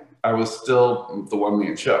time, I was still the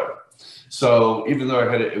one-man show. So even though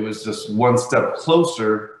I had it, it was just one step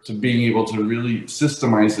closer to being able to really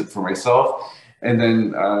systemize it for myself. And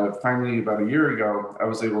then finally, about a year ago, I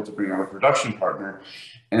was able to bring on a production partner.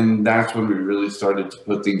 And that's when we really started to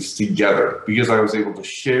put things together, because I was able to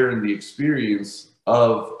share in the experience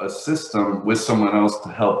of a system with someone else to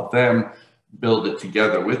help them build it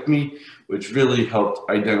together with me, which really helped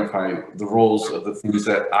identify the roles of the things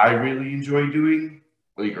that I really enjoy doing,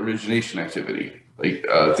 like origination activity, like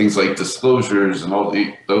things like disclosures and all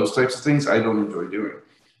those types of things I don't enjoy doing,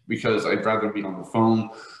 because I'd rather be on the phone,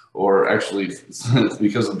 or actually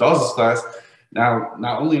because of Dawes' class, now,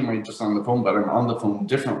 not only am I just on the phone, but I'm on the phone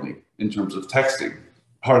differently in terms of texting.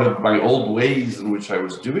 Part of my old ways in which I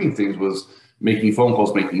was doing things was making phone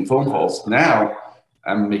calls. Now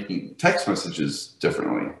I'm making text messages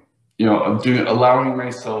differently. I'm allowing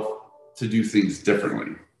myself to do things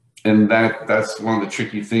differently. And that's one of the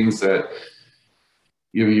tricky things that,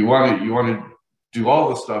 you want to do all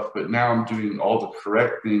the stuff, but now I'm doing all the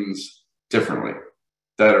correct things differently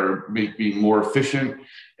that are make me more efficient.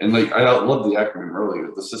 And like, I love the acronym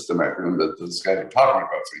earlier, the system acronym that this guy was talking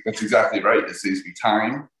about. So that's exactly right. It saves me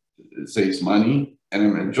time, it saves money, and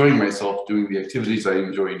I'm enjoying myself doing the activities I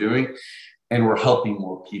enjoy doing. And we're helping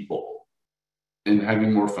more people and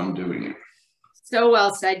having more fun doing it. So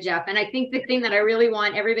well said, Jeff. And I think the thing that I really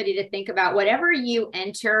want everybody to think about, whatever you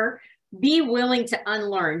enter, be willing to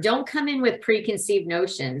unlearn. Don't come in with preconceived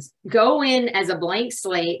notions. Go in as a blank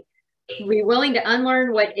slate. Be willing to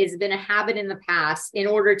unlearn what has been a habit in the past in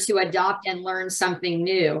order to adopt and learn something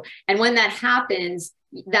new. And when that happens,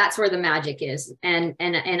 that's where the magic is. And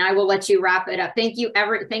I will let you wrap it up. Thank you.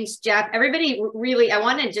 Thanks, Jeff. Everybody, really, I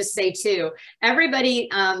want to just say too, everybody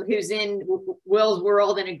who's in Will's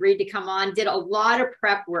world and agreed to come on did a lot of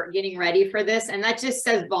prep work getting ready for this. And that just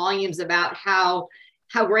says volumes about how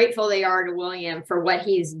grateful they are to William for what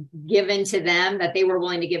he's given to them, that they were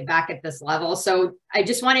willing to give back at this level. So I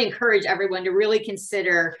just want to encourage everyone to really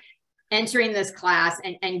consider entering this class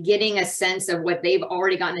and getting a sense of what they've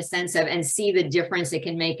already gotten a sense of, and see the difference it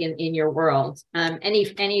can make in your world.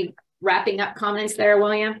 Any wrapping up comments there,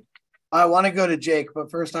 William? I want to go to Jake,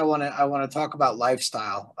 but first I want to talk about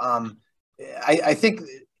lifestyle. I think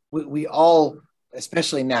we all,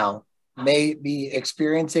 especially now, may be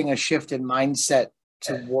experiencing a shift in mindset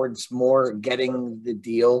towards more getting the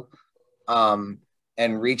deal and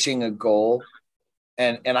reaching a goal.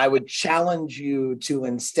 And I would challenge you to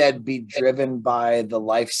instead be driven by the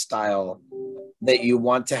lifestyle that you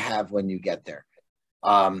want to have when you get there.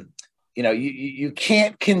 You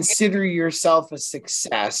can't consider yourself a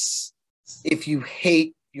success if you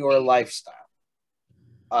hate your lifestyle.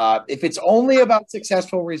 If it's only about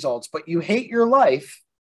successful results, but you hate your life,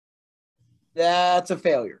 that's a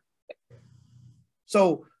failure.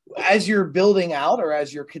 So as you're building out, or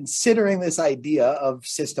as you're considering this idea of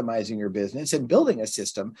systemizing your business and building a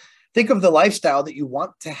system, think of the lifestyle that you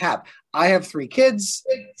want to have. I have 3 kids,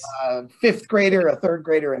 a 5th grader, a 3rd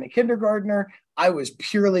grader, and a kindergartner. I was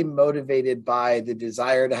purely motivated by the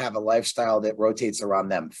desire to have a lifestyle that rotates around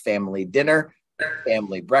them. Family dinner,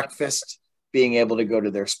 family breakfast, being able to go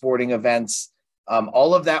to their sporting events.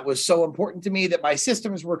 All of that was so important to me that my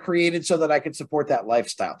systems were created so that I could support that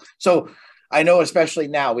lifestyle. So I know, especially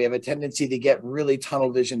now, we have a tendency to get really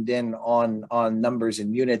tunnel visioned in on numbers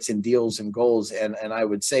and units and deals and goals. And I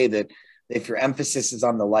would say that if your emphasis is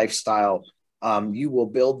on the lifestyle, you will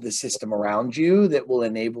build the system around you that will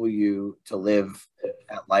enable you to live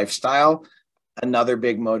that lifestyle. Another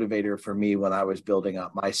big motivator for me when I was building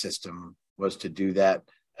up my system was to do that.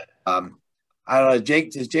 I don't know,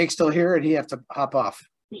 Jake, is Jake still here or did he have to hop off?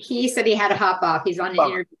 He said he had to hop off. He's on an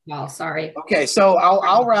interview call. Sorry. Okay, so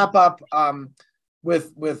I'll wrap up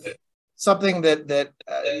with something that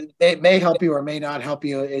it may help you or may not help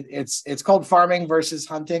you. It's called farming versus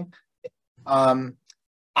hunting. I'm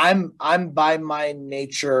by my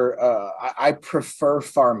nature, I prefer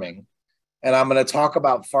farming, and I'm going to talk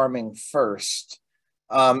about farming first.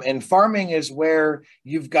 And farming is where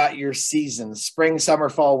you've got your seasons: spring, summer,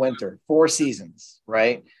 fall, winter, 4 seasons,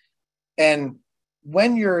 right? And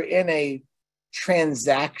when you're in a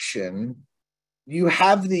transaction, you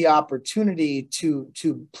have the opportunity to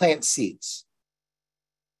plant seeds.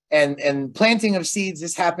 And planting of seeds,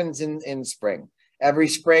 this happens in spring. Every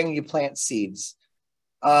spring you plant seeds.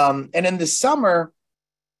 And in the summer,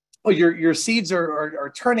 your seeds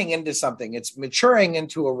are turning into something. It's maturing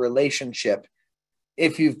into a relationship.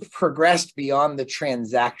 If you've progressed beyond the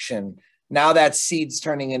transaction, now that seed's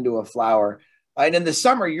turning into a flower. And in the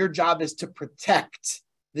summer, your job is to protect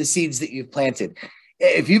the seeds that you've planted.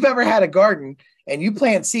 If you've ever had a garden and you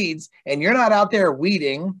plant seeds and you're not out there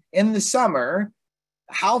weeding in the summer,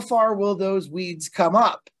 how far will those weeds come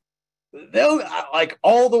up? They'll, like,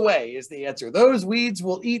 all the way is the answer. Those weeds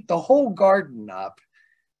will eat the whole garden up.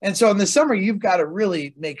 And so in the summer, you've got to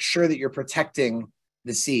really make sure that you're protecting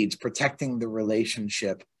the seeds, protecting the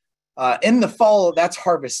relationship. In the fall, that's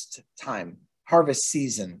harvest time, harvest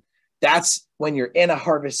season. That's when you're in a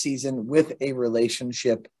harvest season with a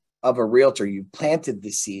relationship of a realtor. You planted the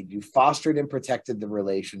seed, you fostered and protected the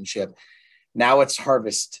relationship. Now it's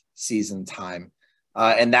harvest season time.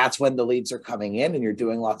 And that's when the leads are coming in and you're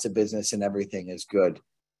doing lots of business and everything is good.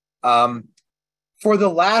 For the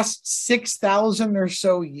last 6,000 or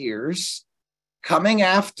so years, coming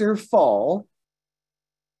after fall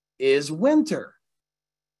is winter.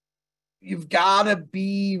 You've got to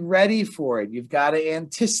be ready for it. You've got to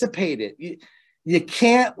anticipate it. You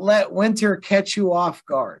can't let winter catch you off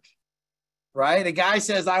guard, right? A guy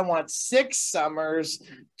says, I want 6 summers,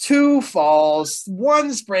 2 falls,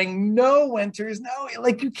 1 spring, no winters. No,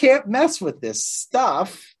 like, you can't mess with this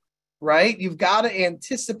stuff, right? You've got to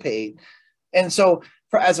anticipate. And so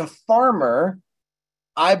as a farmer,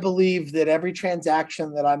 I believe that every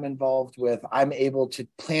transaction that I'm involved with, I'm able to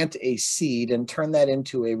plant a seed and turn that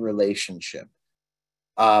into a relationship.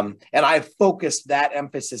 And I've focused that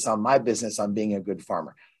emphasis on my business on being a good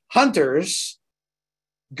farmer. Hunters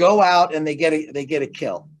go out and they get a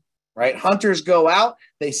kill, right? Hunters go out,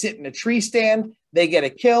 they sit in a tree stand, they get a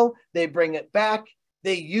kill, they bring it back,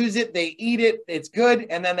 they use it, they eat it, it's good,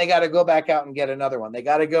 and then they got to go back out and get another one. They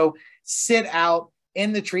got to go sit out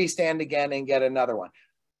in the tree stand again and get another one.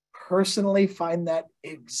 Personally, find that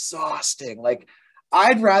exhausting. Like,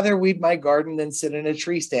 I'd rather weed my garden than sit in a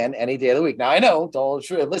tree stand any day of the week. Now, I know,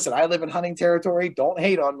 listen, I live in hunting territory. Don't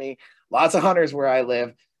hate on me. Lots of hunters where I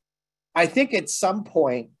live. I think at some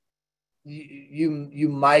point you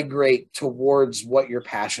migrate towards what you're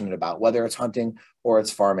passionate about, whether it's hunting or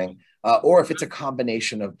it's farming, or if it's a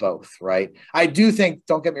combination of both, right? I do think,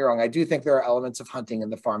 don't get me wrong, I do think there are elements of hunting in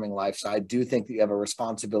the farming lifestyle. I do think that you have a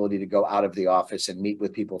responsibility to go out of the office and meet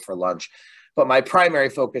with people for lunch. But my primary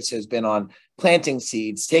focus has been on planting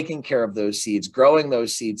seeds, taking care of those seeds, growing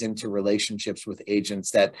those seeds into relationships with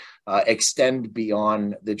agents that extend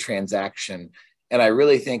beyond the transaction. And I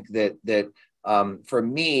really think that for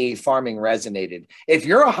me, farming resonated. If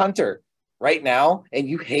you're a hunter right now and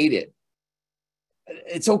you hate it,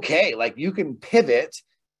 it's okay. Like, you can pivot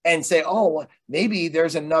and say, oh, maybe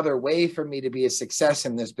there's another way for me to be a success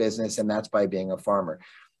in this business, and that's by being a farmer.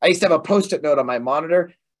 I used to have a Post-it note on my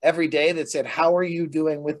monitor every day that said, how are you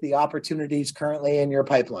doing with the opportunities currently in your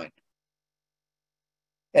pipeline?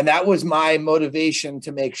 And that was my motivation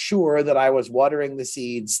to make sure that I was watering the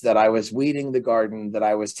seeds, that I was weeding the garden, that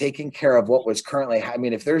I was taking care of what was currently, I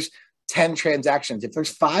mean, if there's 10 transactions, if there's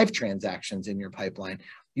 5 transactions in your pipeline,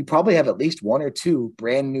 you probably have at least 1 or 2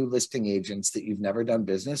 brand new listing agents that you've never done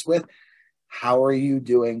business with. How are you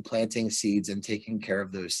doing planting seeds and taking care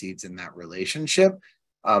of those seeds in that relationship?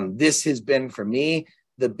 This has been, for me,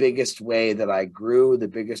 the biggest way that I grew, the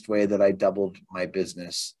biggest way that I doubled my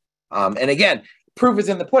business. And again, proof is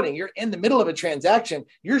in the pudding. You're in the middle of a transaction.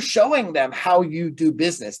 You're showing them how you do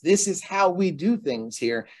business. This is how we do things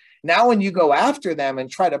here. Now, when you go after them and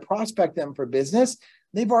try to prospect them for business,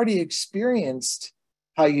 they've already experienced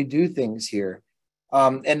how you do things here.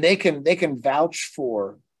 And they can vouch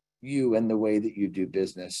for you and the way that you do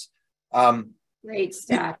business. Great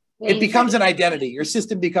stuff. It becomes an identity. Your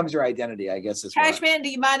system becomes your identity, I guess. Cashman, do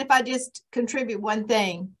you mind if I just contribute one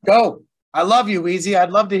thing? Go. I love you, Weezy.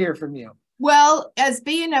 I'd love to hear from you. Well, as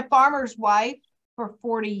being a farmer's wife for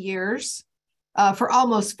 40 years, for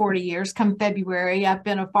almost 40 years. Come February, I've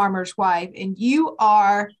been a farmer's wife, and you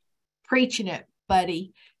are preaching it,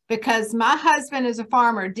 buddy, because my husband is a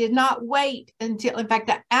farmer, did not wait until, in fact,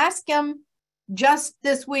 I asked him just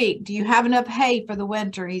this week, do you have enough hay for the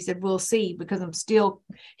winter? He said, we'll see, because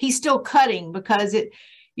he's still cutting, because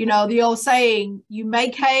the old saying, you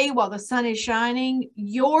make hay while the sun is shining.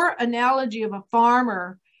 Your analogy of a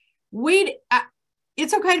farmer,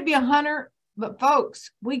 it's okay to be a hunter, but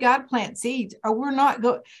folks, we got to plant seeds, or we're not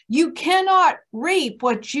going. You cannot reap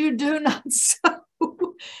what you do not sow,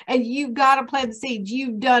 and you've got to plant the seeds.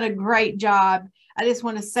 You've done a great job. I just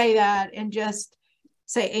want to say that and just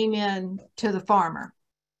say amen to the farmer.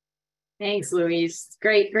 Thanks, Louise.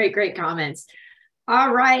 Great comments.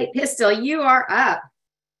 All right, Pistol, you are up.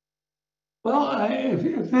 Well,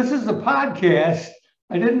 if this is a podcast,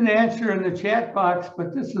 I didn't answer in the chat box,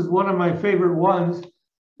 but this is one of my favorite ones.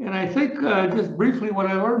 And I think just briefly what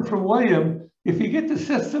I learned from William, if you get the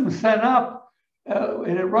system set up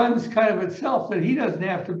and it runs kind of itself, then he doesn't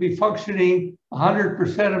have to be functioning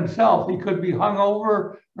 100% himself. He could be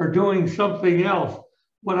hungover or doing something else.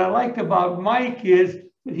 What I liked about Mike is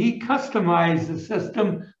that he customized the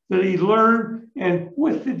system that he learned, and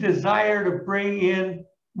with the desire to bring in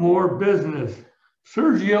more business.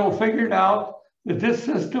 Sergio figured out that this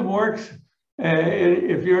system works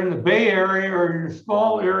if you're in the Bay Area or in a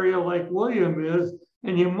small area like William is,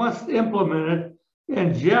 and you must implement it.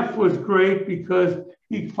 And Jeff was great because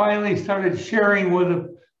he finally started sharing with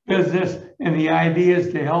the business and the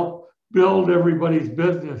ideas to help build everybody's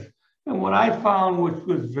business. And what I found, which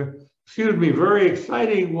was, very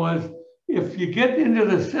exciting, was if you get into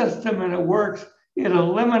the system and it works, it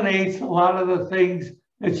eliminates a lot of the things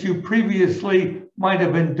that you previously might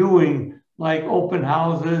have been doing, like open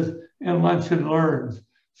houses and lunch and learns.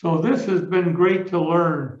 So this has been great to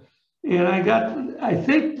learn. And I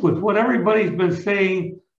think with what everybody's been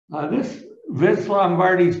saying, this Vince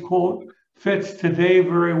Lombardi's quote fits today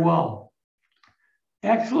very well.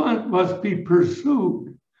 Excellence must be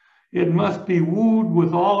pursued. It must be wooed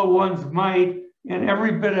with all of one's might and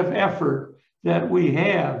every bit of effort that we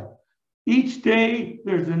have. Each day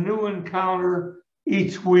there's a new encounter,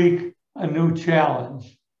 each week a new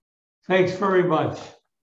challenge. Thanks very much.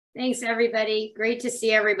 Thanks, everybody. Great to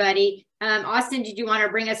see everybody. Austin, did you want to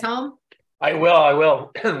bring us home? I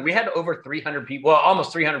will. We had over 300 people, well,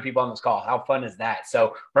 almost 300 people on this call. How fun is that?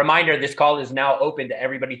 So reminder, this call is now open to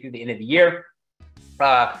everybody through the end of the year.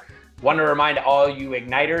 Want to remind all you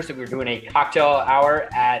Igniters that we're doing a cocktail hour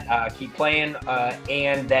at Keep Playing,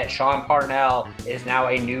 and that Sean Parnell is now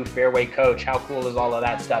a new Fairway coach. How cool is all of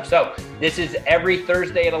that stuff? So this is every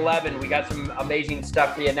Thursday at 11. We got some amazing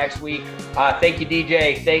stuff for you next week. Thank you,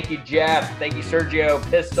 DJ. Thank you, Jeff. Thank you, Sergio,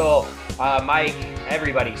 Pistol, Mike,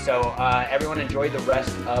 everybody. So everyone enjoy the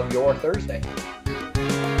rest of your Thursday.